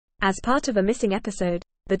As part of a missing episode,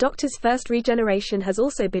 the Doctor's first regeneration has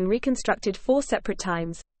also been reconstructed 4 separate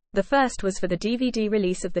times. The first was for the DVD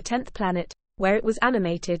release of The 10th Planet, where it was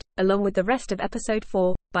animated, along with the rest of Episode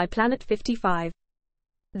 4, by Planet 55.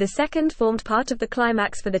 The second formed part of the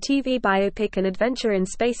climax for the TV biopic An Adventure in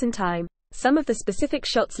Space and Time. Some of the specific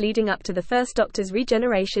shots leading up to the first Doctor's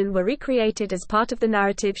regeneration were recreated as part of the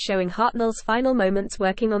narrative showing Hartnell's final moments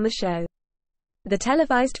working on the show. The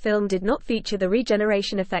televised film did not feature the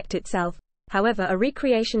regeneration effect itself. However, a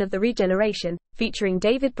recreation of the regeneration, featuring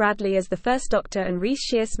David Bradley as the first Doctor and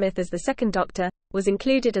Reece Shearsmith as the second Doctor, was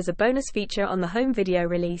included as a bonus feature on the home video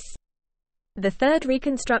release. The third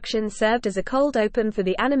reconstruction served as a cold open for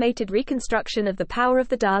the animated reconstruction of The Power of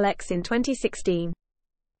the Daleks in 2016.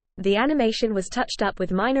 The animation was touched up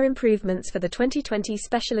with minor improvements for the 2020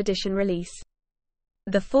 special edition release.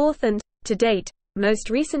 The fourth and, to date, most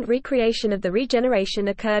recent recreation of the regeneration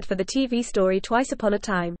occurred for the TV story Twice Upon a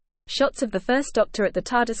Time. Shots of the first Doctor at the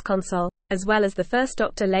TARDIS console, as well as the first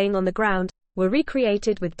Doctor laying on the ground, were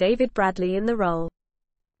recreated with David Bradley in the role.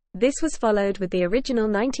 This was followed with the original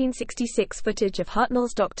 1966 footage of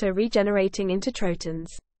Hartnell's Doctor regenerating into Trotans.